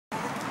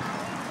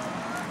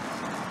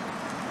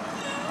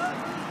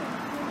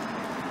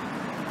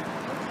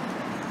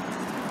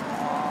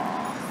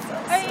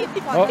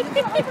Oh.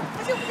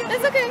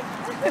 That's okay.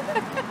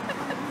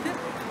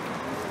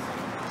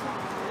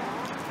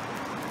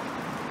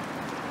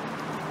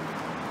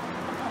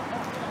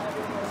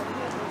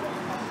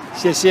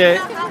 谢谢。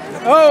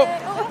Oh,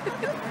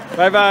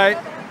 bye bye.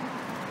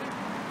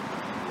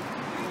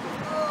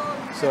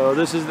 So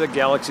this is the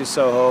Galaxy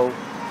Soho.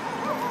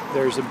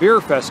 There's a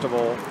beer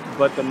festival,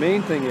 but the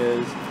main thing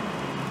is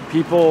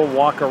people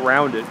walk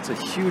around it. It's a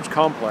huge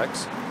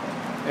complex,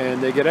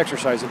 and they get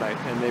exercise at night,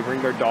 and they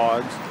bring their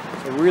dogs.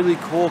 It's a really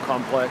cool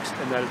complex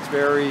in that it's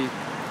very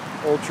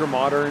ultra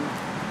modern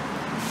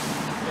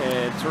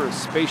and sort of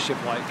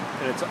spaceship-like,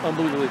 and it's an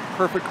unbelievably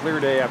perfect clear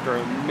day after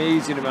an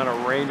amazing amount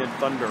of rain and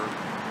thunder.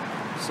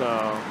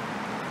 So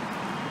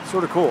it's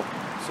sort of cool.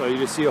 So you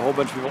just see a whole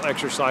bunch of people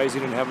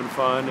exercising and having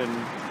fun and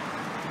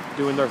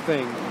doing their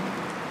thing.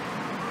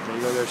 There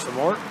you go, there's some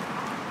more,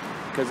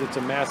 because it's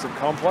a massive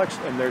complex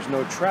and there's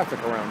no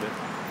traffic around it.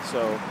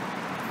 So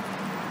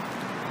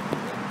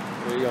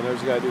there you go,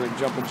 there's a guy doing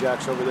jumping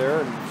jacks over there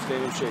and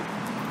staying in shape.